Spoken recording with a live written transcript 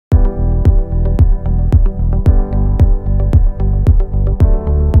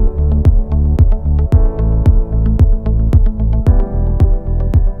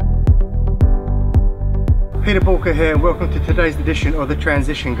Boolkah here, and welcome to today's edition of The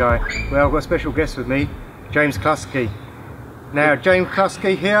Transition Guy, where I've got a special guest with me, James Cluskey. Now, James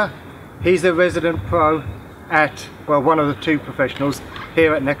Cluskey here, he's a resident pro at, well, one of the two professionals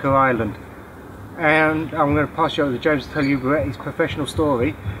here at Necker Island. And I'm going to pass you over to James to tell you about his professional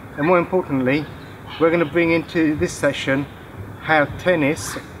story, and more importantly, we're going to bring into this session how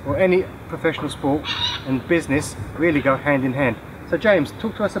tennis, or any professional sport, and business really go hand in hand. So James,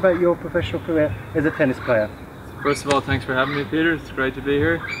 talk to us about your professional career as a tennis player. First of all, thanks for having me, Peter. It's great to be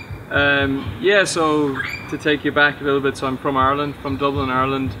here. Yeah, so to take you back a little bit, so I'm from Ireland, from Dublin,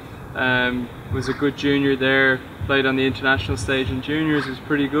 Ireland. Was a good junior there, played on the international stage in juniors, was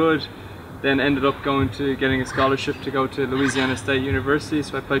pretty good. Then ended up getting a scholarship to go to Louisiana State University,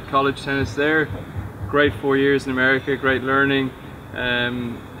 so I played college tennis there. Great 4 years in America, great learning.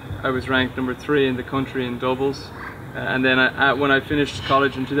 I was ranked number 3 in the country in doubles. And then when I finished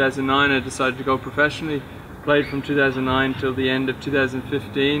college in 2009, I decided to go professionally. Played from 2009 till the end of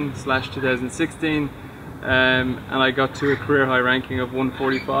 2015/2016, and I got to a career high ranking of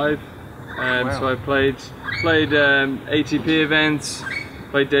 145. Wow. So I played ATP events,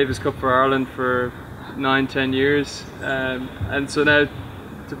 played Davis Cup for Ireland for 9-10 years, and so now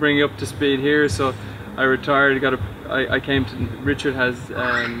to bring you up to speed here, so I retired. I came to Richard has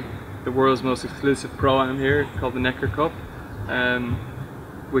the world's most exclusive pro-am here called the Necker Cup,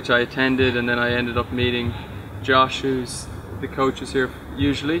 which I attended, and then I ended up meeting Josh, who's the coaches here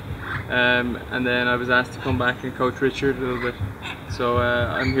usually, and then I was asked to come back and coach Richard a little bit. So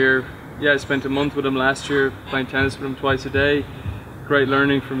I'm here. Yeah, I spent a month with him last year playing tennis with him twice a day. Great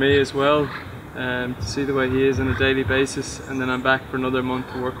learning for me as well, to see the way he is on a daily basis, and then I'm back for another month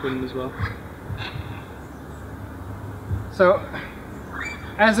to work with him as well. So,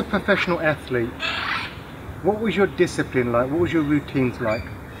 as a professional athlete, what was your discipline like? What was your routines like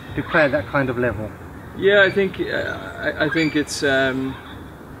to play at that kind of level? Yeah, I think it's you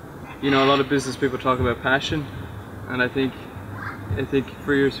know, a lot of business people talk about passion, and I think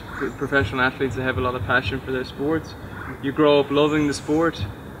for professional athletes, they have a lot of passion for their sports. You grow up loving the sport,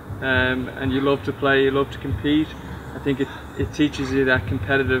 and you love to play, you love to compete. I think it teaches you that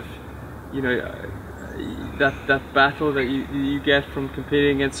competitive, you know, that battle that you get from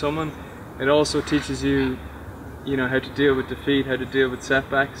competing against someone. It also teaches you, you know, how to deal with defeat, how to deal with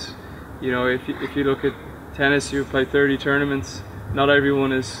setbacks. You know, if you look at tennis, you play 30 tournaments. Not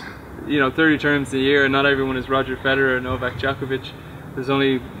everyone is, you know, 30 tournaments a year, and not everyone is Roger Federer or Novak Djokovic. There's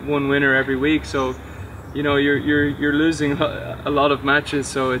only one winner every week, so you know you're losing a lot of matches.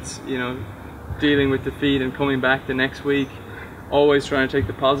 So it's, you know, dealing with defeat and coming back the next week. Always trying to take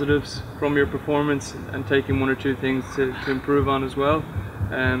the positives from your performance and taking one or two things to improve on as well.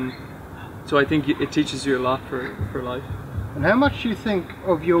 So I think it teaches you a lot for life. And how much do you think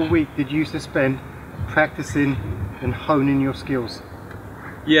of your week did you used to spend practicing and honing your skills?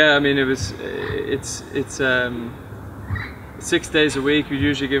 Yeah, I mean, it's 6 days a week. We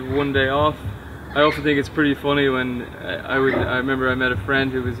usually give 1 day off. I often think it's pretty funny when I remember I met a friend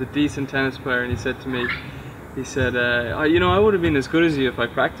who was a decent tennis player, and he said to me, he said, you know, I would have been as good as you if I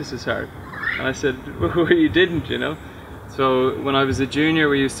practiced as hard. And I said, well, you didn't, you know. So when I was a junior,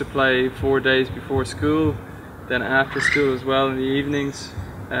 we used to play 4 days before school, then after school as well in the evenings.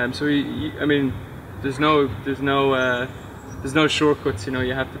 So I mean, there's no shortcuts. You know,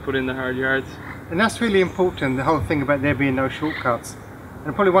 you have to put in the hard yards. And that's really important, the whole thing about there being no shortcuts.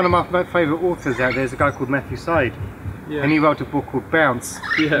 And probably one of my favourite authors out there is a guy called Matthew Syed. Yeah. And he wrote a book called Bounce.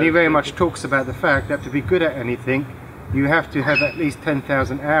 Yeah. And he very much talks about the fact that to be good at anything, you have to have at least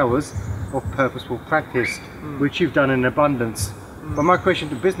 10,000 hours of purposeful practice, which you've done in abundance. But my question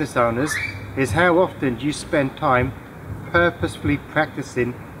to business owners is, how often do you spend time purposefully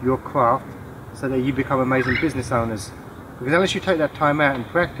practicing your craft so that you become amazing business owners? Because unless you take that time out and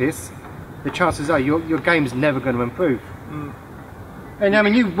practice, the chances are your game's never going to improve. And I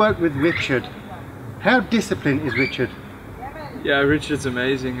mean, you've worked with Richard. How disciplined is Richard? Yeah, Richard's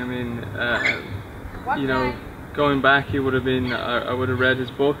amazing. I mean, you know, going back, he would have been, I would have read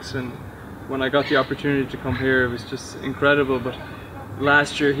his books, and when I got the opportunity to come here, it was just incredible. But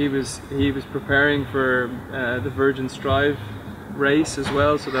last year he was preparing for the Virgin Strive race as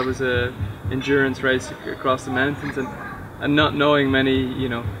well, so that was a endurance race across the mountains, and not knowing many, you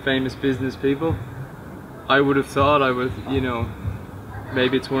know, famous business people, I would have thought you know,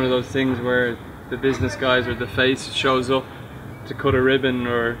 maybe it's one of those things where the business guys or the face shows up to cut a ribbon,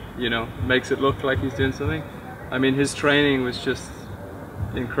 or, you know, makes it look like he's doing something. I mean, his training was just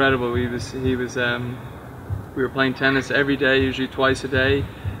incredible. We were playing tennis every day, usually twice a day.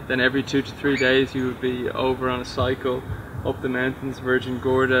 Then every 2 to 3 days you would be over on a cycle up the mountains, Virgin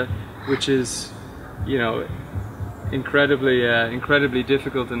Gorda, which is, you know, incredibly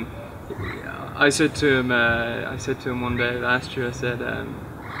difficult. And I said to him one day last year, I said,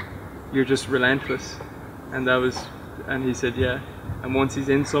 "You're just relentless," and he said, "Yeah." And once he's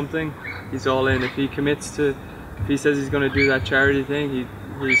in something, he's all in. If he commits to, if he says he's going to do that charity thing,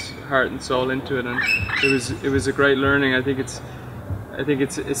 he's heart and soul into it. And it was a great learning. I think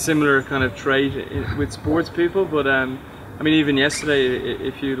it's a similar kind of trait with sports people. But I mean, even yesterday,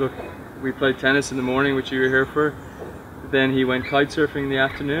 if you look, we played tennis in the morning, which you were here for. Then he went kite surfing in the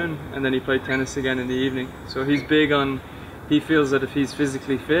afternoon, and then he played tennis again in the evening. So he's big on. He feels that if he's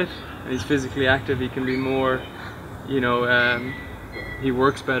physically fit and he's physically active, he can be more, he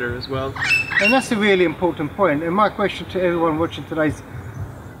works better as well. And that's a really important point. And my question to everyone watching today's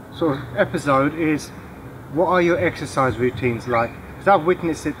sort of episode is, what are your exercise routines like? Because I've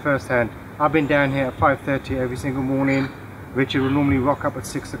witnessed it firsthand. I've been down here at 5:30 every single morning. Richard will normally rock up at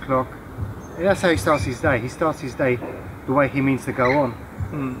 6 o'clock. And that's how he starts his day. He starts his day the way he means to go on.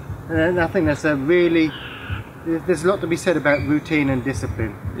 And I think that's there's a lot to be said about routine and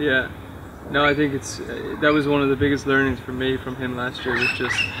discipline. Yeah. No, I think that was one of the biggest learnings for me from him last year, was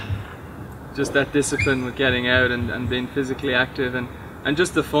just that discipline with getting out and being physically active, and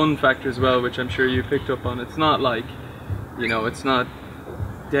just the fun factor as well, which I'm sure you picked up on. It's not like, it's not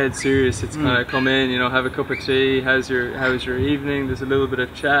dead serious. It's kind of come in, have a cup of tea, how's your evening, there's a little bit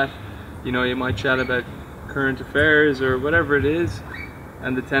of chat, you might chat about current affairs or whatever it is,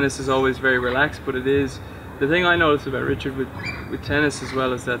 and the tennis is always very relaxed. But it is, the thing I noticed about Richard with tennis as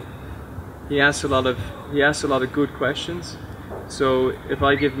well is that he asks a lot of good questions. So if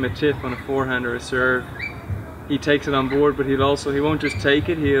I give him a tip on a forehand or a serve, he takes it on board, but he won't just take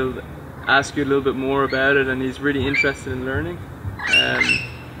it, he'll ask you a little bit more about it, and he's really interested in learning.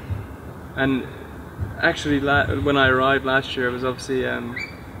 And actually when I arrived last year, I was obviously I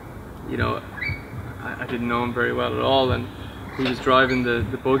didn't know him very well at all, and he was driving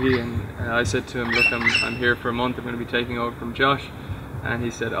the buggy, and I said to him, "Look, I'm here for a month, I'm going to be taking over from Josh." And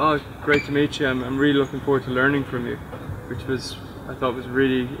he said, "Oh, great to meet you, I'm really looking forward to learning from you," which I thought was a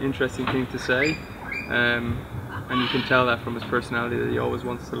really interesting thing to say, and you can tell that from his personality, that he always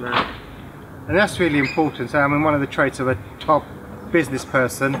wants to learn. And that's really important. So I mean, one of the traits of a top business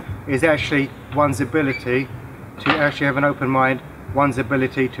person is actually one's ability to actually have an open mind, one's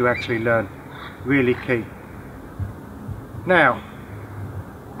ability to actually learn. Really key. Now,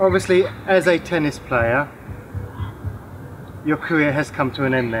 obviously, as a tennis player, your career has come to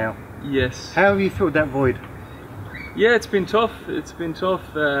an end now. Yes. How have you filled that void? Yeah, it's been tough. It's been tough.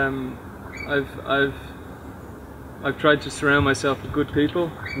 I've tried to surround myself with good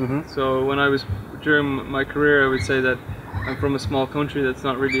people. So during my career, I would say that I'm from a small country that's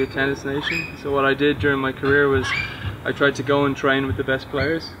not really a tennis nation. So what I did during my career was I tried to go and train with the best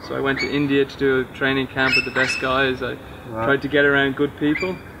players. So I went to India to do a training camp with the best guys. I tried to get around good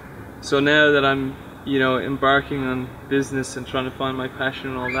people. So now that I'm, embarking on business and trying to find my passion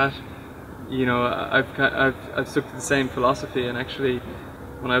and all that, I've stuck to the same philosophy. And actually,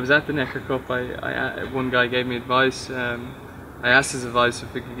 when I was at the Necker Cup, one guy gave me advice. I asked his advice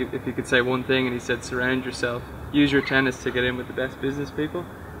if he could say one thing, and he said, "Surround yourself. Use your tennis to get in with the best business people."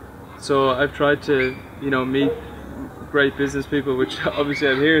 So I've tried to, meet great business people, which obviously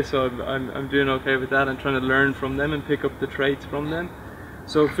I'm here, so I'm doing okay with that. I'm trying to learn from them and pick up the traits from them.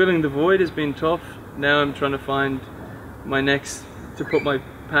 So filling the void has been tough. Now I'm trying to find to put my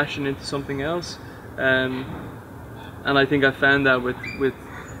passion into something else, and I think I found that with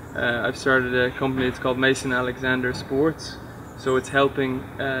I've started a company. It's called Mason Alexander Sports. So it's helping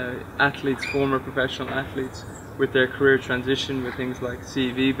athletes, former professional athletes, with their career transition, with things like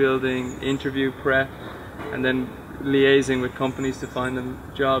CV building, interview prep, and then liaising with companies to find them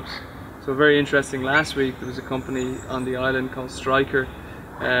jobs. So very interesting. Last week there was a company on the island called Stryker.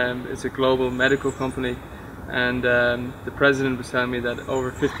 It's a global medical company, and the president was telling me that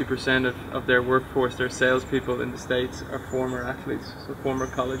over 50% of their workforce, their salespeople in the States, are former athletes, so former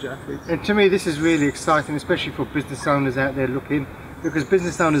college athletes. And to me this is really exciting, especially for business owners out there looking, because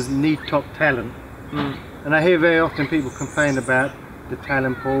business owners need top talent. And I hear very often people complain about the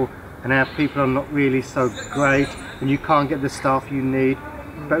talent pool and how people are not really so great and you can't get the staff you need.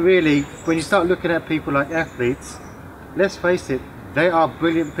 But really, when you start looking at people like athletes, let's face it, they are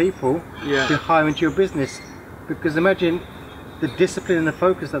brilliant people to hire into your business. Because imagine the discipline and the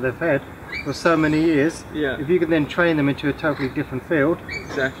focus that they've had for so many years. If you can then train them into a totally different field,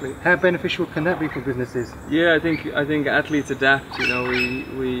 exactly, how beneficial can that be for businesses? Yeah, I think athletes adapt.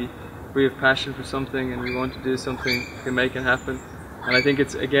 We have passion for something and we want to do something to make it happen. And I think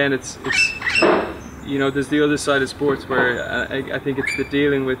it's you know, there's the other side of sports where I think it's the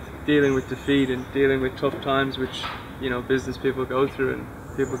dealing with defeat and dealing with tough times, which, you know, business people go through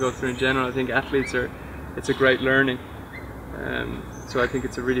and people go through in general. I think athletes it's a great learning. So I think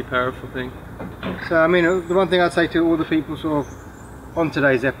it's a really powerful thing. So I mean, the one thing I'd say to all the people sort of on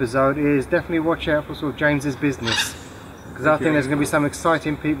today's episode is definitely watch out for sort of James's business, because I think there's going to be some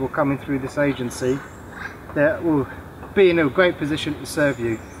exciting people coming through this agency that will be in a great position to serve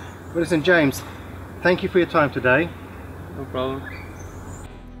you. But listen, James, thank you for your time today. No problem.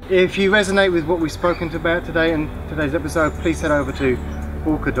 If you resonate with what we've spoken about today in today's episode, please head over to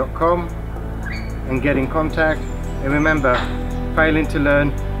Boolkah.com and get in contact. And remember, failing to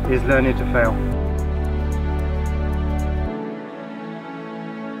learn is learning to fail.